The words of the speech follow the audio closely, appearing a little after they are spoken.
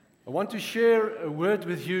I want to share a word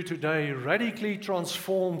with you today, radically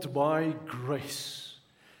transformed by grace.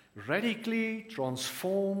 Radically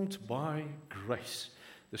transformed by grace.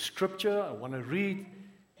 The scripture I want to read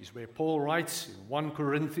is where Paul writes in 1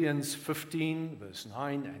 Corinthians 15, verse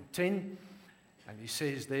 9 and 10. And he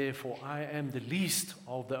says, "Therefore I am the least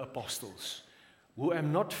of the apostles, who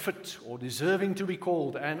am not fit or deserving to be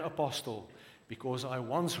called an apostle, because I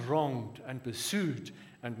once wronged and pursued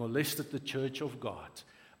and molested the church of God.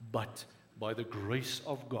 But by the grace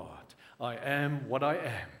of God, I am what I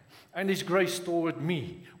am. And His grace toward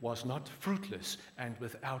me was not fruitless and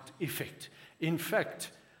without effect. In fact,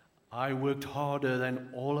 I worked harder than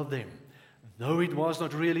all of them, though it was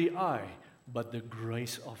not really I, but the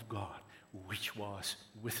grace of God, which was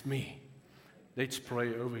with me." Let's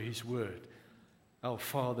pray over His word. Our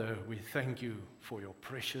Father, we thank you for your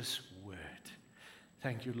precious word.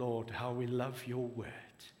 Thank you, Lord, how we love your word.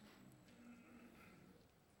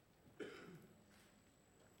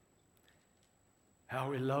 How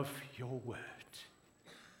we love your word.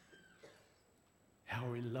 How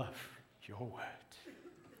we love your word.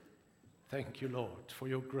 Thank you, Lord, for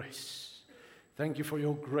your grace. Thank you for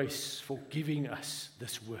your grace for giving us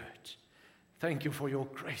this word. Thank you for your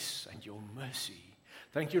grace and your mercy.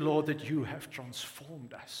 Thank you, Lord, that you have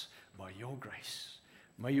transformed us by your grace.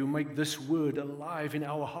 May you make this word alive in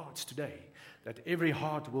our hearts today, that every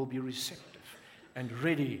heart will be receptive and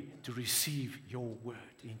ready to receive your word.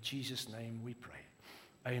 In Jesus' name we pray.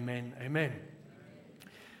 Amen. Amen.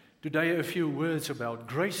 Today, a few words about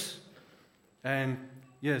grace. And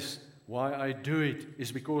yes, why I do it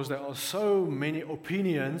is because there are so many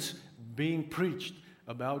opinions being preached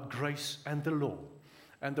about grace and the law.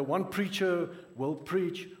 And the one preacher will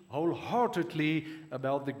preach wholeheartedly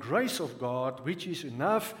about the grace of God, which is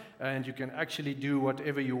enough, and you can actually do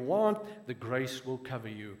whatever you want. The grace will cover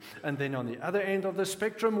you. And then on the other end of the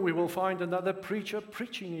spectrum, we will find another preacher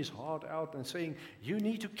preaching his heart out and saying, you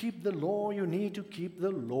need to keep the law, you need to keep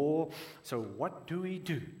the law. So what do we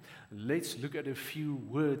do? Let's look at a few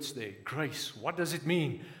words there. Grace, what does it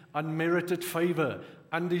mean? Unmerited favor,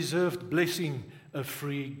 undeserved blessing, a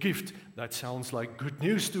free gift. That sounds like good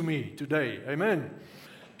news to me today. Amen.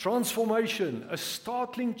 Transformation, a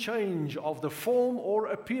startling change of the form or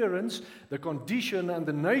appearance, the condition and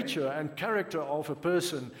the nature and character of a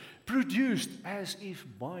person, produced as if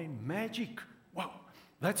by magic. Wow,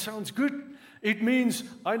 that sounds good. It means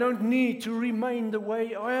I don't need to remain the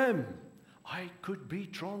way I am. I could be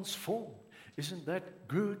transformed. Isn't that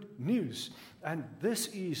good news? And this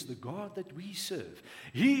is the God that we serve.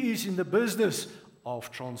 He is in the business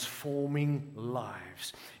of transforming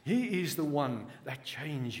lives. He is the one that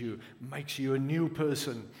changes you, makes you a new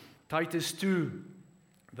person. Titus 2,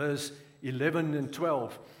 verse 11 and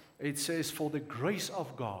 12, it says, "For the grace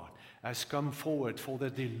of God has come forward for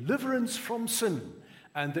the deliverance from sin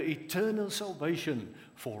and the eternal salvation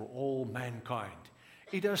for all mankind.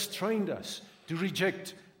 It has trained us to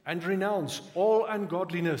reject and renounce all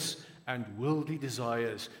ungodliness and worldly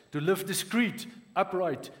desires, to live discreet,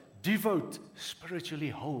 upright, devout, spiritually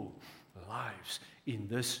whole lives in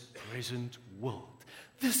this present world."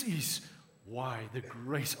 This is why the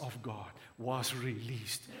grace of God was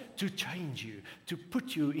released, to change you, to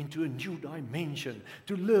put you into a new dimension,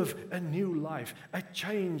 to live a new life, a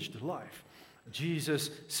changed life. Jesus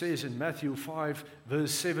says in Matthew 5,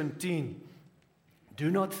 verse 17,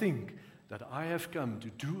 "Do not think that I have come to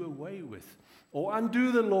do away with or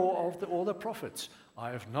undo the law of or the prophets.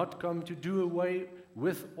 I have not come to do away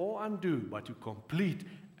with or undo, but to complete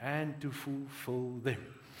and to fulfill them."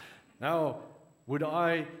 Now,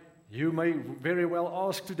 you may very well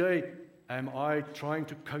ask today, am I trying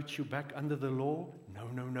to coach you back under the law?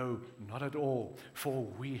 No, not at all. For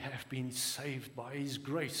we have been saved by His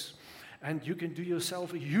grace. And you can do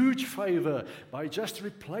yourself a huge favor by just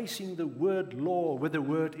replacing the word law with the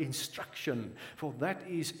word instruction. For that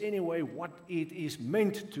is anyway what it is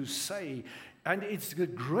meant to say. And it's the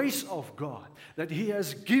grace of God that He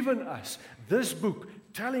has given us this book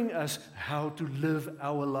telling us how to live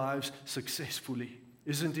our lives successfully.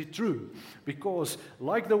 Isn't it true? Because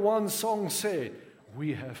like the one song said,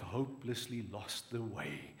 we have hopelessly lost the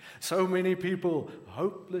way. So many people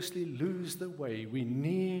hopelessly lose the way. We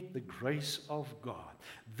need the grace of God.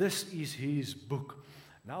 This is His book.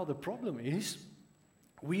 Now the problem is,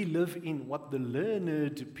 we live in what the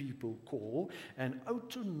learned people call an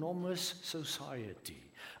autonomous society.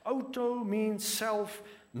 Auto means self,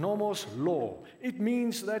 nomos, law. It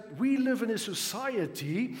means that we live in a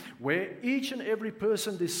society where each and every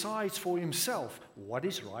person decides for himself what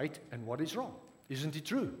is right and what is wrong. Isn't it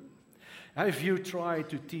true? Have you tried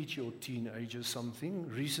to teach your teenagers something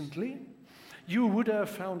recently? you would have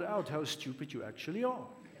found out how stupid you actually are.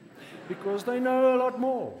 Because they know a lot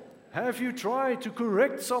more. Have you tried to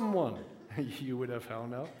correct someone? You would have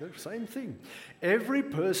found out the same thing. Every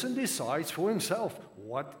person decides for himself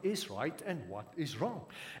what is right and what is wrong.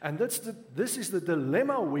 And this is the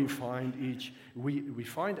dilemma we find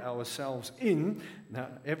ourselves in. Now,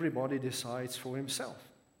 everybody decides for himself.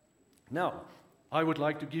 Now, I would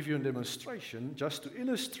like to give you a demonstration just to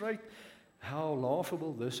illustrate how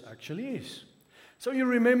laughable this actually is. So you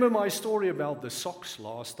remember my story about the socks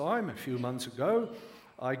last time, a few months ago.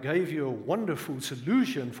 I gave you a wonderful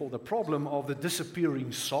solution for the problem of the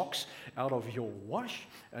disappearing socks out of your wash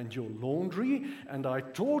and your laundry, and I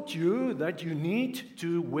taught you that you need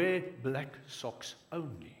to wear black socks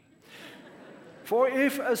only. For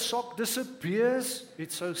if a sock disappears,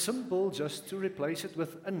 it's so simple just to replace it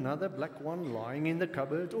with another black one lying in the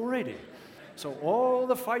cupboard already. So all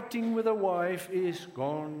the fighting with a wife is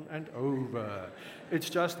gone and over.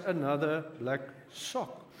 It's just another black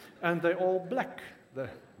sock, and they're all black. They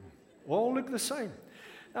all look the same.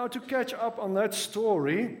 Now, to catch up on that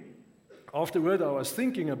story, afterward I was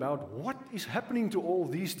thinking about what is happening to all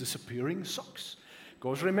these disappearing socks.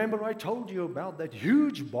 Because remember I told you about that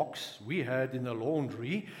huge box we had in the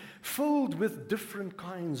laundry filled with different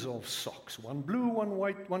kinds of socks. One blue, one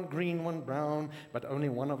white, one green, one brown, but only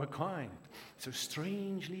one of a kind. So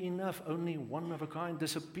strangely enough, only one of a kind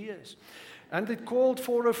disappears. And it called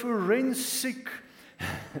for a forensic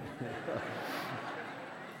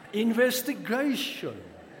investigation.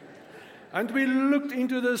 And we looked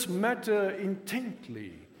into this matter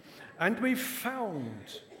intently, and we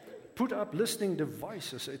put up listening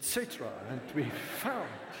devices, etc., and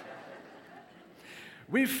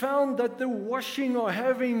we found that the washing are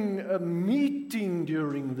having a meeting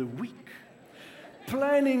during the week,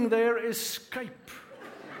 planning their escape.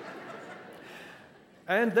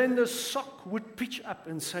 And then the sock would pitch up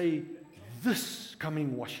and say, "This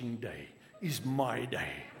coming washing day is my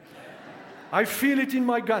day. I feel it in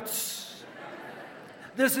my guts.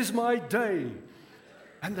 This is my day."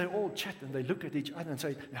 And they all chat and they look at each other and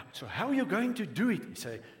say, "Now, so how are you going to do it?" He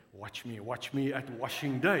say, watch me at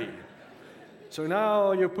washing day." So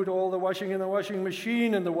now you put all the washing in the washing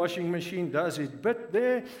machine, and the washing machine does its bit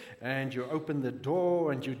there, and you open the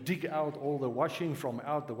door and you dig out all the washing from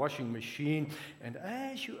out the washing machine. And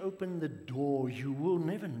as you open the door, you will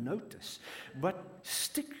never notice, but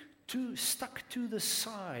stuck to the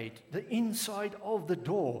side, the inside of the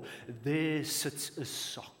door, there sits a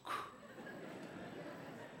sock.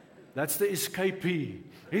 That's the escapee.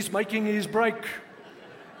 He's making his break.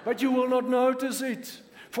 But you will not notice it.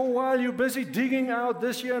 For while you're busy digging out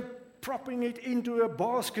this here, propping it into a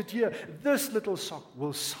basket here, this little sock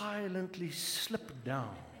will silently slip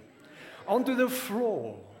down onto the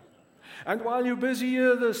floor. And while you're busy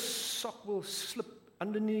here, the sock will slip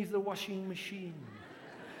underneath the washing machine.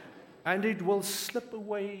 And it will slip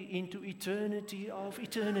away into eternity of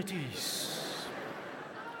eternities.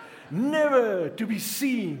 Never to be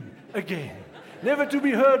seen again. Never to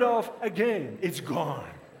be heard of again. It's gone.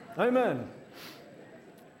 Amen.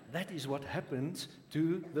 That is what happens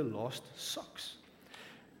to the lost socks.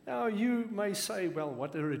 Now you may say, well,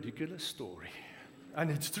 what a ridiculous story. And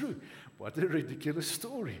it's true. What a ridiculous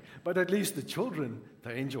story. But at least the children,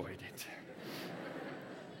 they enjoyed it.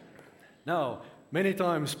 Now, many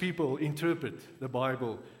times people interpret the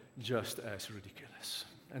Bible just as ridiculous.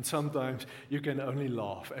 And sometimes you can only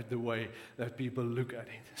laugh at the way that people look at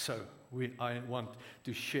it. So I want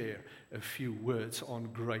to share a few words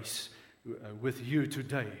on grace with you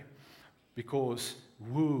today. Because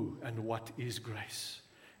who and what is grace?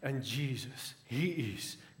 And Jesus, He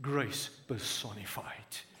is grace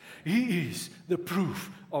personified. He is the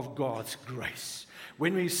proof of God's grace.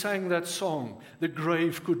 When we sang that song, the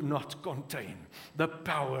grave could not contain the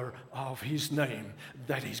power of His name.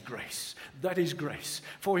 That is grace. That is grace.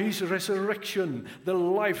 For His resurrection, the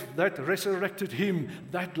life that resurrected Him,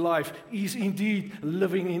 that life is indeed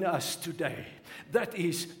living in us today. That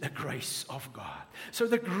is the grace of God. So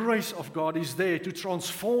the grace of God is there to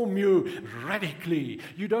transform you radically.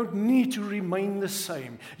 You don't need to remain the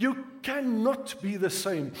same. You cannot be the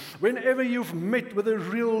same. Whenever you've met with a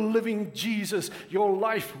real living Jesus, your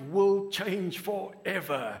life will change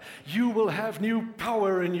forever. You will have new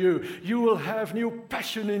power in you. You will have new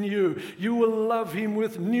passion in you. You will love Him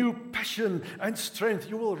with new passion and strength.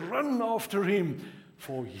 You will run after Him.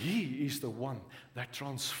 For He is the one that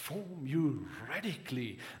transforms you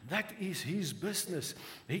radically. That is His business.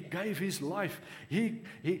 He gave His life. He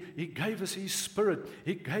gave us His Spirit.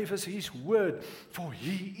 He gave us His Word. For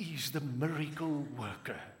He is the miracle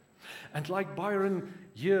worker. And like Byron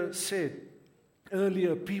here said,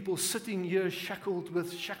 earlier, people sitting here shackled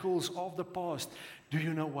with shackles of the past. Do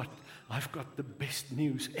you know what? I've got the best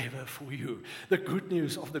news ever for you. The good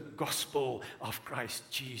news of the gospel of Christ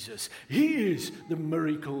Jesus. He is the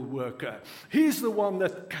miracle worker. He's the one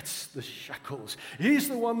that cuts the shackles. He's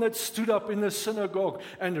the one that stood up in the synagogue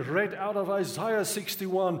and read out of Isaiah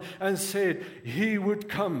 61 and said, He would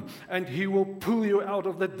come and He will pull you out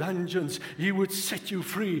of the dungeons. He would set you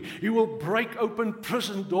free. He will break open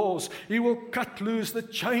prison doors. He will cut loose the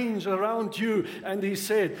chains around you. And He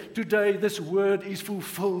said, today this word is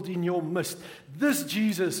fulfilled in your midst. This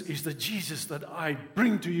Jesus is the Jesus that I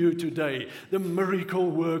bring to you today, the miracle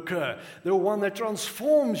worker, the one that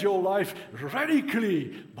transforms your life radically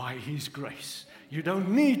by His grace. You don't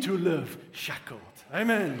need to live shackled.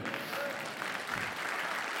 Amen.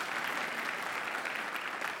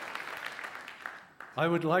 I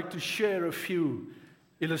would like to share a few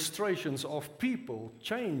illustrations of people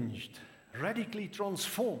changed, radically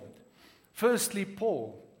transformed. Firstly,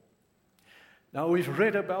 Paul. Now, we've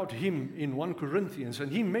read about him in 1 Corinthians, and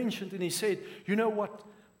he mentioned and he said, you know what,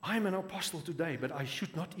 I'm an apostle today, but I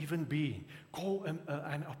should not even be called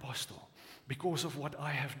an apostle because of what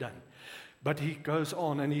I have done. But he goes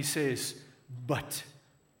on and he says, but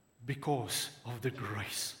because of the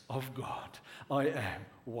grace of God, I am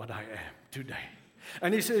what I am today.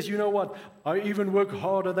 And he says, you know what, I even work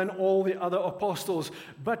harder than all the other apostles,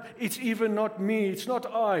 but it's even not me, it's not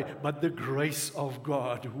I, but the grace of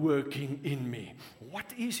God working in me. What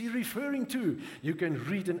is he referring to? You can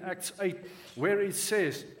read in Acts 8 where it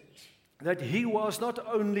says that he was not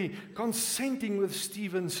only consenting with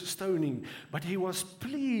Stephen's stoning, but he was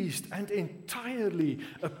pleased and entirely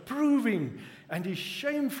approving, and he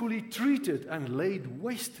shamefully treated and laid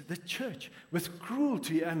waste the church with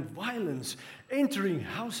cruelty and violence, entering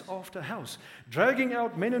house after house, dragging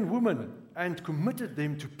out men and women, and committed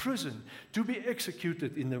them to prison to be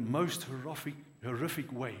executed in the most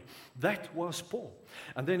horrific way. That was Paul.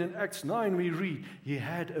 And then in Acts 9 we read, he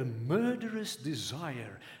had a murderous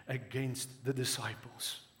desire against the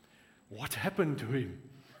disciples. What happened to him?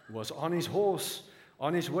 He was on his horse,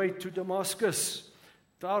 on his way to Damascus,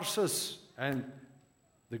 Tarsus, and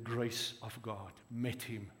the grace of God met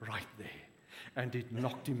him right there. And it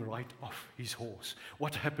knocked him right off his horse.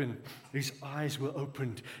 What happened? His eyes were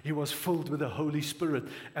opened. He was filled with the Holy Spirit.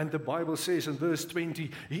 And the Bible says in verse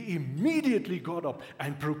 20, he immediately got up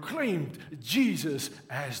and proclaimed Jesus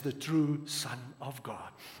as the true Son of God.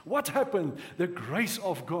 What happened? The grace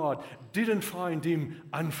of God didn't find him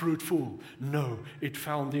unfruitful. No, it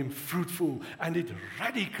found him fruitful. And it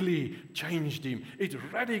radically changed him. It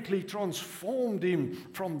radically transformed him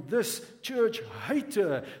from this church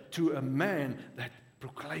hater to a man that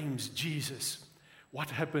proclaims Jesus. What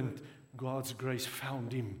happened? God's grace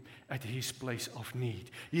found him at his place of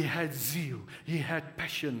need. He had zeal, he had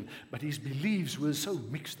passion, but his beliefs were so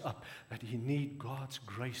mixed up that he needed God's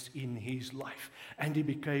grace in his life. And he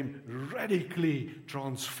became radically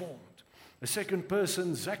transformed. The second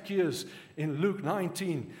person, Zacchaeus, in Luke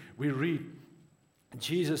 19, we read,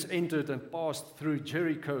 Jesus entered and passed through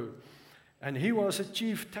Jericho, and he was a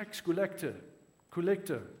chief tax collector.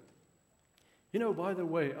 You know, by the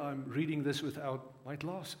way, I'm reading this without my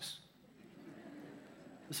glasses.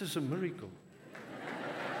 This is a miracle.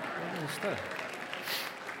 I understand.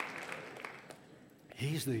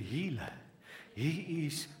 He's the healer. He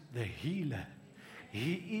is the healer.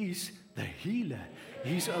 He is the healer.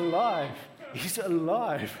 He's alive. He's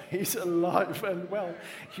alive. He's alive and well.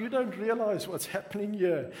 You don't realize what's happening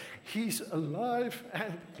here. He's alive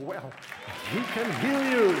and well. He can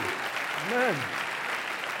heal you. Amen.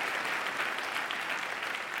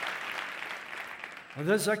 And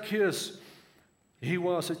then Zacchaeus, he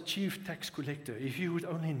was a chief tax collector. If you would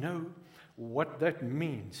only know what that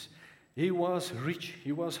means. He was rich.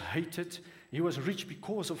 He was hated. He was rich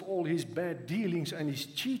because of all his bad dealings and his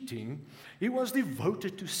cheating. He was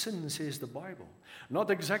devoted to sin, says the Bible. Not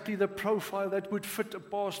exactly the profile that would fit a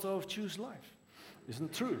pastor of Choose Life.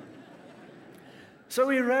 Isn't true? So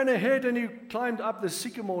he ran ahead and he climbed up the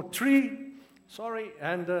sycamore tree.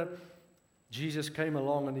 And Jesus came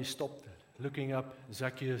along and he stopped, looking up.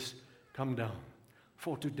 Zacchaeus, come down.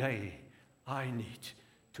 For today, I need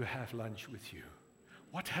to have lunch with you.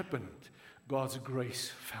 What happened? God's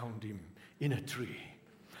grace found him in a tree.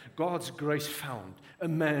 God's grace found a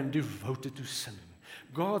man devoted to sin.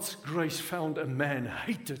 God's grace found a man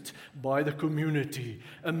hated by the community,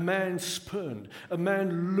 a man spurned, a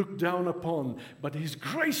man looked down upon, but his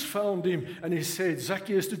grace found him, and he said,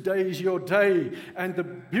 Zacchaeus, today is your day. And the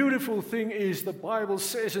beautiful thing is, the Bible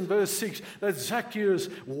says in verse 6 that Zacchaeus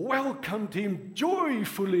welcomed him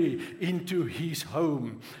joyfully into his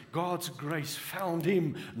home. God's grace found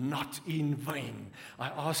him not in vain. I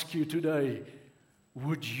ask you today,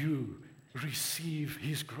 would you receive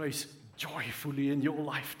his grace joyfully in your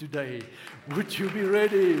life today? Would you be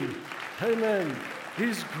ready? Amen.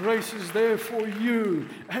 His grace is there for you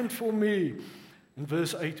and for me. In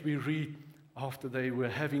verse 8 we read, after they were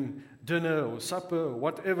having dinner or supper or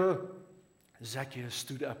whatever, Zacchaeus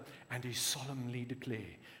stood up and he solemnly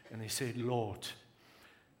declared, and he said, Lord,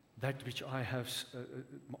 that which I have,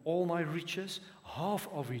 all my riches, half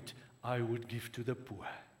of it I would give to the poor.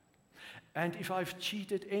 And if I've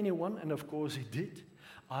cheated anyone, and of course he did,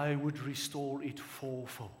 I would restore it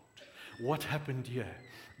fourfold. What happened here?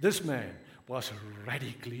 This man was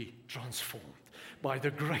radically transformed by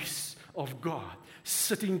the grace of God,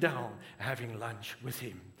 sitting down, having lunch with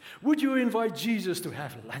him. Would you invite Jesus to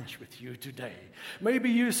have lunch with you today? Maybe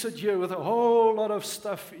you sit here with a whole lot of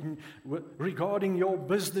stuff regarding your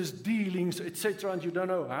business dealings, etc., and you don't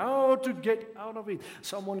know how to get out of it.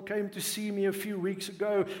 Someone came to see me a few weeks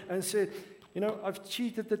ago and said, I've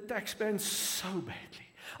cheated the tax man so badly.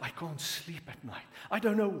 I can't sleep at night. I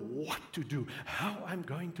don't know what to do, how I'm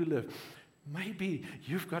going to live. Maybe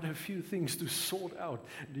you've got a few things to sort out.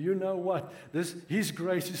 Do you know what? His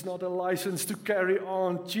grace is not a license to carry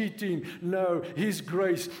on cheating. No, His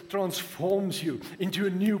grace transforms you into a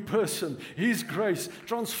new person. His grace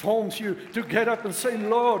transforms you to get up and say,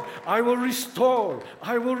 Lord, I will restore,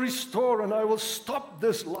 and I will stop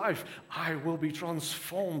this life. I will be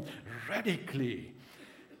transformed radically.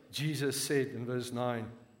 Jesus said in verse 9,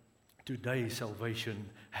 today salvation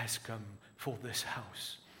has come for this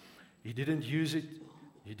house. He didn't use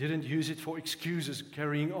it for excuses,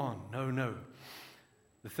 carrying on. No.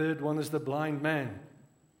 The third one is the blind man.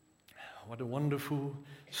 What a wonderful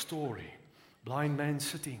story. Blind man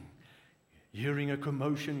sitting, hearing a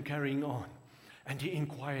commotion, carrying on. And he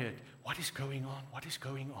inquired, what is going on? What is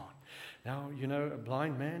going on? Now, a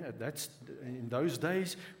blind man in those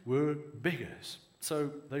days were beggars. So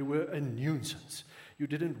they were a nuisance. You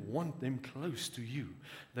didn't want them close to you.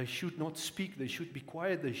 They should not speak. They should be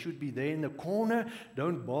quiet. They should be there in the corner.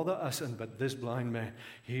 Don't bother us. But this blind man,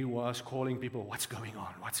 he was calling people, what's going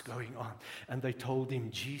on? What's going on? And they told him,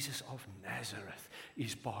 Jesus of Nazareth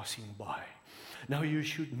is passing by. Now you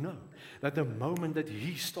should know that the moment that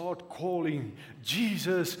he started calling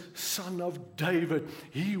Jesus, Son of David,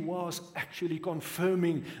 he was actually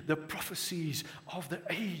confirming the prophecies of the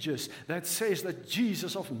ages that says that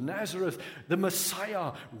Jesus of Nazareth, the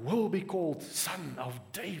Messiah, will be called Son of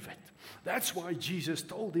David. That's why Jesus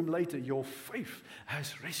told him later, your faith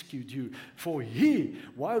has rescued you. For he,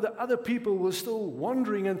 while the other people were still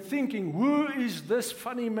wondering and thinking, who is this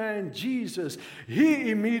funny man, Jesus?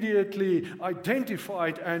 He immediately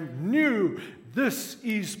identified and knew, this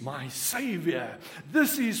is my Savior.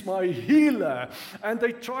 This is my healer. And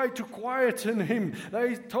they tried to quieten him.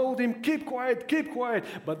 They told him, keep quiet, keep quiet.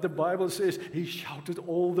 But the Bible says he shouted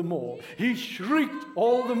all the more. He shrieked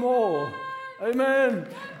all the more. Amen.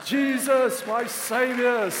 Jesus, my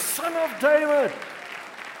Savior, Son of David.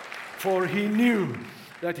 For he knew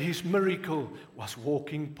that his miracle was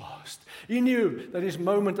walking past. He knew that his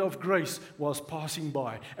moment of grace was passing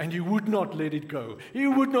by, and he would not let it go. He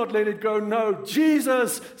would not let it go. No,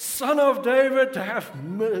 Jesus, Son of David, have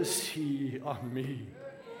mercy on me.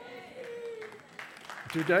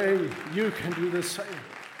 Today, you can do the same.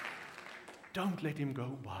 Don't let him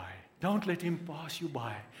go by. Don't let him pass you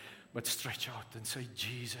by. But stretch out and say,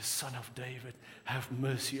 Jesus, Son of David, have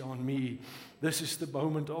mercy on me. This is the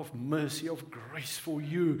moment of mercy, of grace for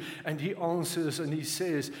you. And he answers and he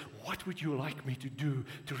says, what would you like me to do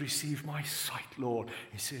to receive my sight, Lord?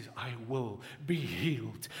 He says, I will be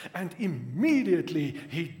healed. And immediately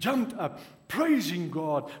he jumped up, praising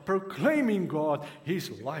God, proclaiming God.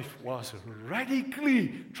 His life was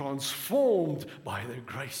radically transformed by the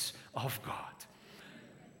grace of God.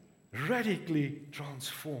 Radically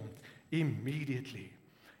transformed immediately.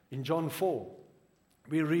 In John 4,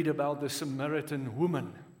 we read about the Samaritan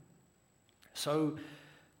woman. So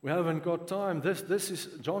we haven't got time. This is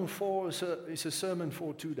John 4 is a sermon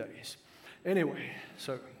for 2 days. Anyway,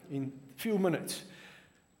 so in a few minutes,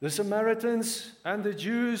 the Samaritans and the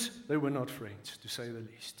Jews, they were not friends, to say the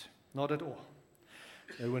least. Not at all.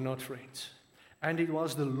 They were not friends. And it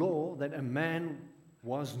was the law that a man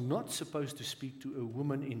was not supposed to speak to a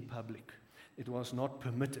woman in public. It was not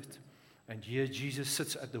permitted. And here Jesus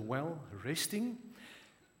sits at the well, resting.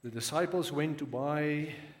 The disciples went to buy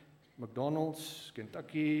McDonald's,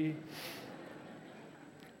 Kentucky.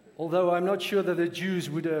 Although I'm not sure that the Jews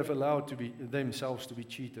would have allowed themselves to be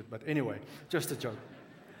cheated. But anyway, just a joke.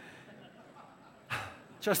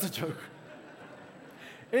 Just a joke.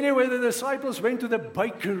 Anyway, the disciples went to the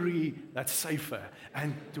bakery, that's safer,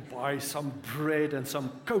 and to buy some bread and some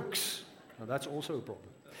Cokes. Now, that's also a problem.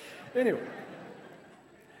 Anyway.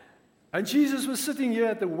 And Jesus was sitting here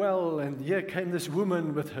at the well, and here came this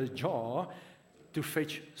woman with her jar to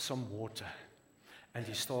fetch some water. And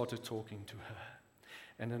he started talking to her.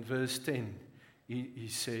 And in verse 10, he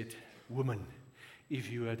said, "Woman,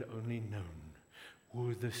 if you had only known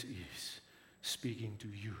who this is speaking to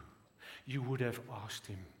you, you would have asked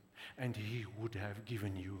him, and he would have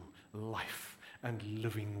given you life and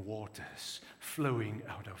living waters flowing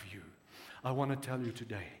out of you." I want to tell you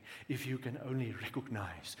today, if you can only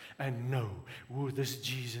recognize and know who this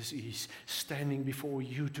Jesus is standing before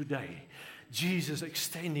you today, Jesus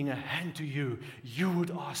extending a hand to you, you would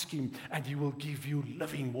ask him and he will give you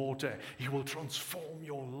living water. He will transform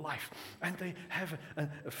your life. And they have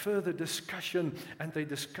a further discussion, and they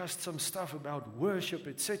discussed some stuff about worship,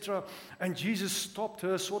 etc. And Jesus stopped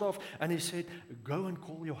her sort of, and he said, "Go and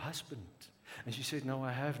call your husband." And she said, "No,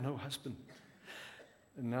 I have no husband."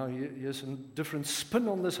 And now here's a different spin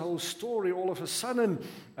on this whole story all of a sudden.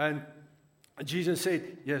 And Jesus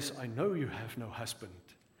said, "Yes, I know you have no husband.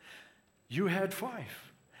 You had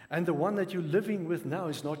 5, and the one that you're living with now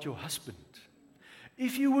is not your husband."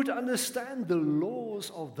 If you would understand the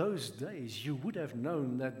laws of those days, you would have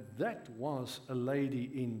known that that was a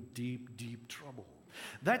lady in deep, deep trouble.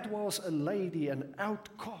 That was a lady, an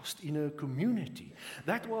outcast in her community.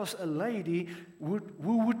 That was a lady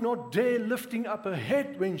who would not dare lifting up her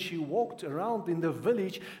head when she walked around in the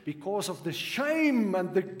village because of the shame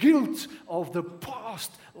and the guilt of the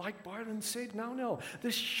past. Like Byron said, no,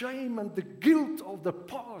 the shame and the guilt of the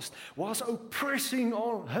past was oppressing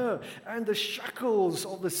on her, and the shackles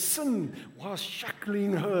of the sin was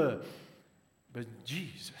shackling her. But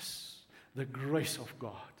Jesus, the grace of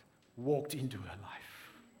God, walked into her life.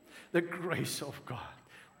 The grace of God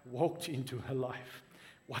walked into her life.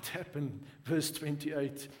 What happened? Verse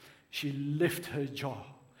 28, she left her jar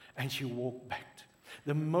and she walked back.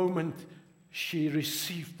 The moment she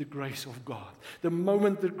received the grace of God, the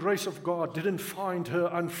moment the grace of God didn't find her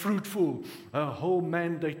unfruitful, her whole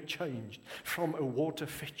mandate changed from a water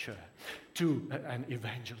fetcher to an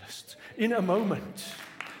evangelist. In a moment.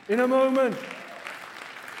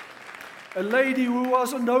 A lady who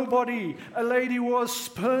was a nobody, a lady who was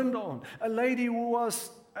spurned on, a lady who was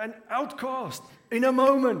an outcast. In a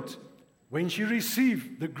moment, when she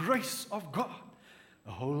received the grace of God,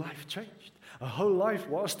 her whole life changed. Her whole life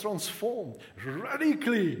was transformed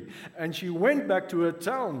radically. And she went back to her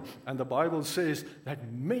town, and the Bible says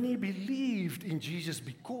that many believed in Jesus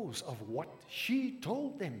because of what she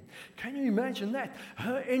told them. Can you imagine that?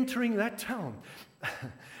 Her entering that town.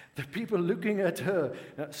 The people looking at her,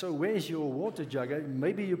 "So where's your water jug?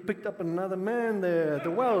 Maybe you picked up another man there at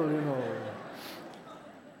the well, you know."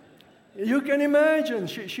 You can imagine,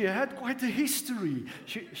 she had quite a history.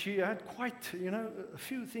 She had quite, a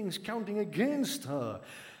few things counting against her.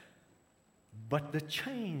 But the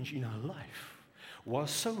change in her life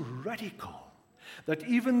was so radical that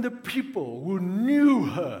even the people who knew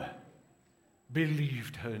her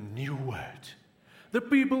believed her new word. The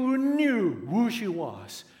people who knew who she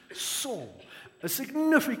was saw a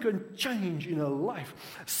significant change in her life.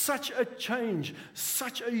 Such a change,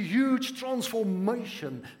 such a huge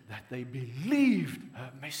transformation that they believed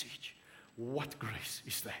her message. What grace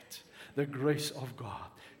is that? The grace of God,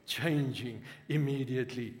 changing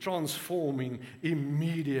immediately, transforming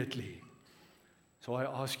immediately. So I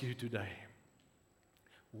ask you today,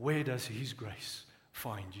 where does His grace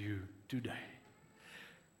find you today?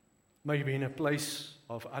 Maybe in a place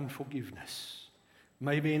of unforgiveness.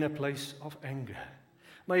 Maybe in a place of anger.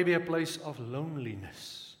 Maybe a place of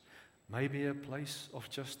loneliness. Maybe a place of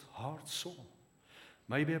just heart sore.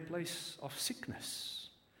 Maybe a place of sickness.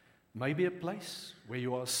 Maybe a place where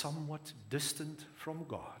you are somewhat distant from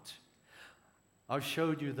God. I've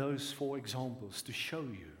showed you those 4 examples to show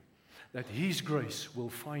you that His grace will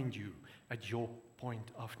find you at your point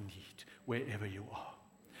of need, wherever you are.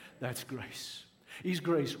 That's grace. His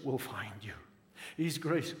grace will find you. His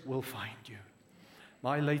grace will find you.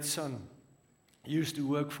 My late son used to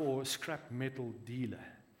work for a scrap metal dealer.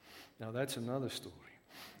 Now that's another story.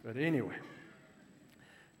 But anyway,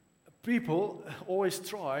 people always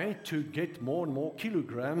try to get more and more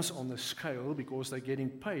kilograms on the scale because they're getting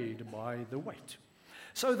paid by the weight.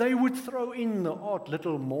 So they would throw in the odd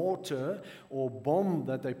little mortar or bomb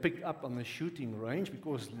that they pick up on the shooting range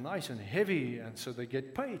because it's nice and heavy, and so they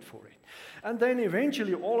get paid for it. And then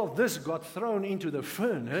eventually all of this got thrown into the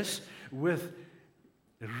furnace with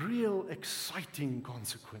real exciting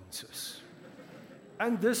consequences.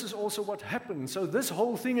 And this is also what happened. So this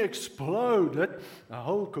whole thing exploded, a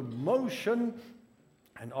whole commotion.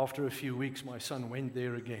 And after a few weeks, my son went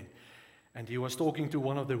there again. And he was talking to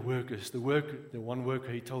one of the workers. The one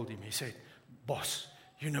worker, he told him, he said, "Boss,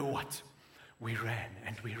 you know what? We ran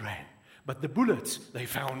and we ran. But the bullets, they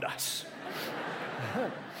found us."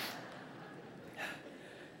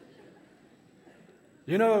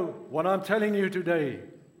 You know, what I'm telling you today,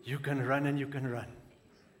 you can run and you can run.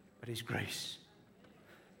 But His grace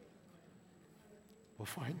will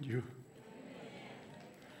find you.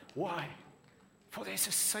 Why? For there's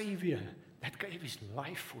a Savior that gave His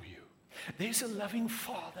life for you. There's a loving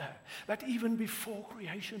Father that even before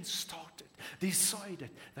creation started, decided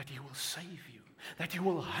that He will save you, that He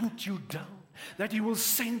will hunt you down, that He will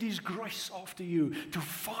send His grace after you to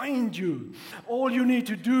find you. All you need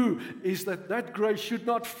to do is that grace should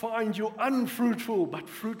not find you unfruitful, but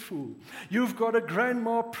fruitful. You've got a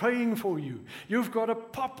grandma praying for you. You've got a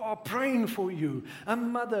papa praying for you, a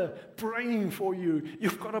mother praying for you.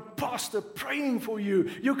 You've got a pastor praying for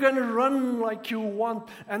you. You can run like you want,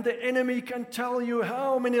 and the enemy can tell you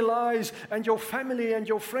how many lies, and your family and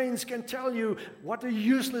your friends can tell you what a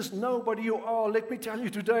useless nobody you are. Let me tell you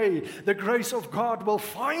today, the grace of God will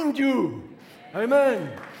find you.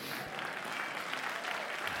 Amen.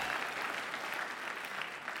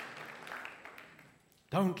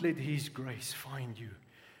 Don't let His grace find you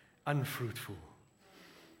unfruitful.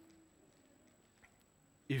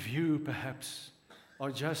 If you perhaps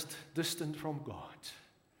are just distant from God,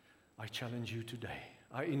 I challenge you today.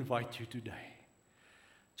 I invite you today.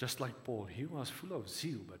 Just like Paul, he was full of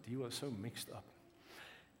zeal, but he was so mixed up.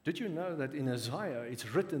 Did you know that in Isaiah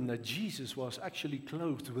it's written that Jesus was actually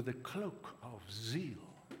clothed with a cloak of zeal?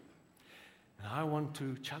 And I want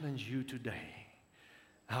to challenge you today.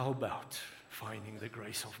 How about finding the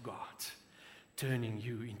grace of God, turning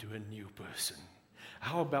you into a new person?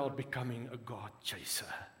 How about becoming a God chaser?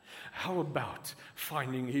 How about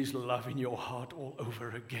finding His love in your heart all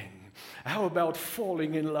over again? How about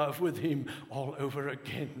falling in love with Him all over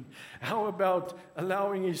again? How about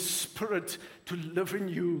allowing His Spirit to live in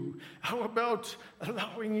you? How about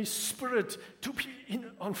allowing His Spirit to be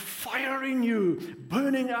on fire in you,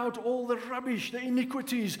 burning out all the rubbish, the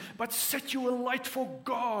iniquities, but set you alight for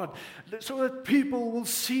God, so that people will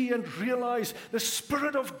see and realize the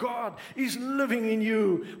Spirit of God is living in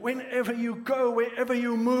you. Whenever you go, wherever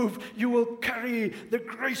you move, you will carry the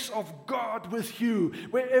grace of God with you.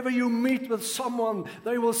 Wherever you meet with someone,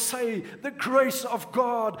 they will say, "The grace of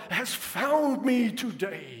God has found me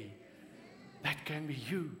today." That can be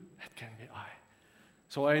you. That can be I.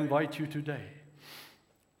 So I invite you today,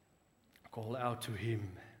 call out to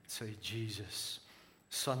Him. Say, "Jesus,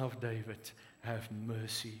 Son of David, have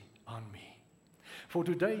mercy on me." For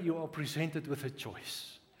today you are presented with a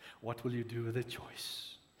choice. What will you do with the choice?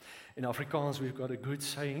 In Afrikaans, we've got a good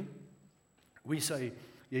saying. We say,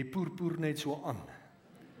 "Jy poer net so aan."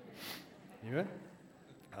 You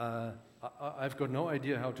know? I've got no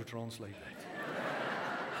idea how to translate that.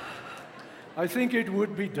 I think it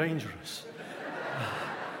would be dangerous.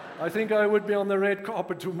 I think I would be on the red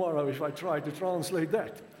carpet tomorrow if I tried to translate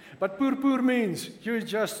that. But poer means you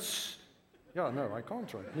just, no, I can't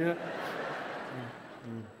try. Yeah.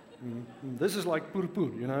 This is like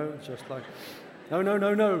poer, you know, just like,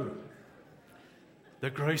 no. The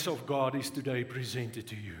grace of God is today presented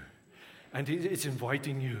to you. And it's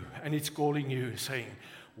inviting you, and it's calling you, saying,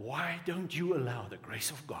 why don't you allow the grace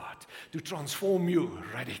of God to transform you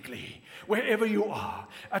radically? Wherever you are,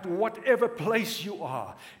 at whatever place you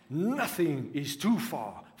are, nothing is too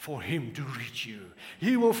far for Him to reach you.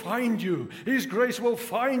 He will find you. His grace will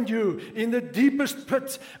find you in the deepest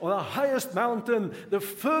pit, on the highest mountain, the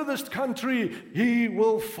furthest country. He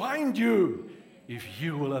will find you if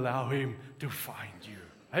you will allow Him to find you.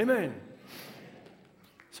 Amen.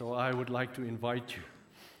 So I would like to invite you.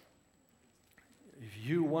 If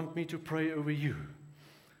you want me to pray over you,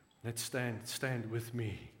 let's stand with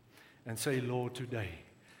me and say, Lord, today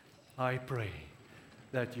I pray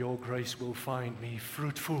that your grace will find me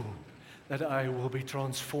fruitful, that I will be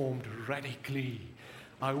transformed radically.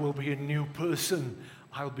 I will be a new person.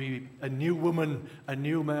 I'll be a new woman, a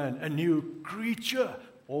new man, a new creature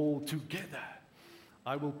altogether.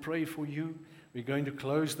 I will pray for you. We're going to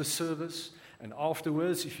close the service. And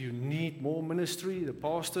afterwards, if you need more ministry, the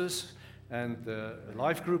pastors, And the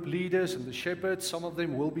life group leaders and the shepherds, some of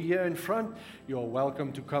them will be here in front. You are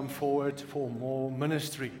welcome to come forward for more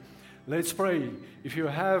ministry. Let's pray. If you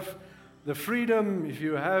have the freedom, if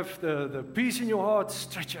you have the peace in your heart,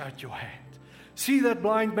 stretch out your hand. See that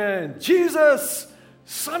blind man. Jesus,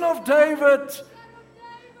 Son of David.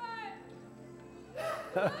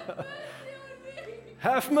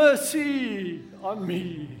 Have mercy on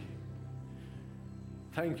me.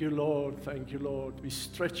 Thank you, Lord. Thank you, Lord. We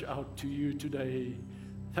stretch out to you today.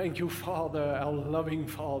 Thank you, Father, our loving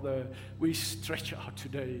Father. We stretch out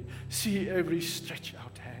today. See every stretch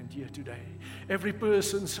out hand here today. Every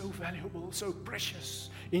person so valuable, so precious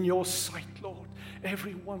in your sight, Lord.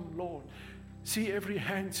 Everyone, Lord. See every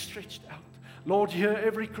hand stretched out. Lord, hear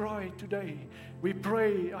every cry today. We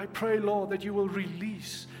pray, I pray, Lord, that you will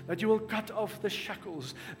release, that you will cut off the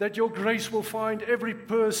shackles, that your grace will find every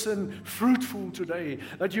person fruitful today,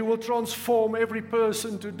 that you will transform every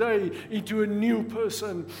person today into a new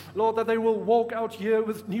person. Lord, that they will walk out here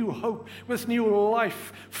with new hope, with new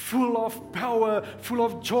life, full of power, full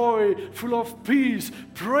of joy, full of peace,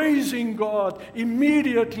 praising God,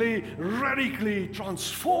 immediately, radically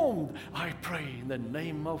transformed. I pray in the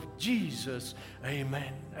name of Jesus.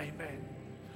 Amen. Amen.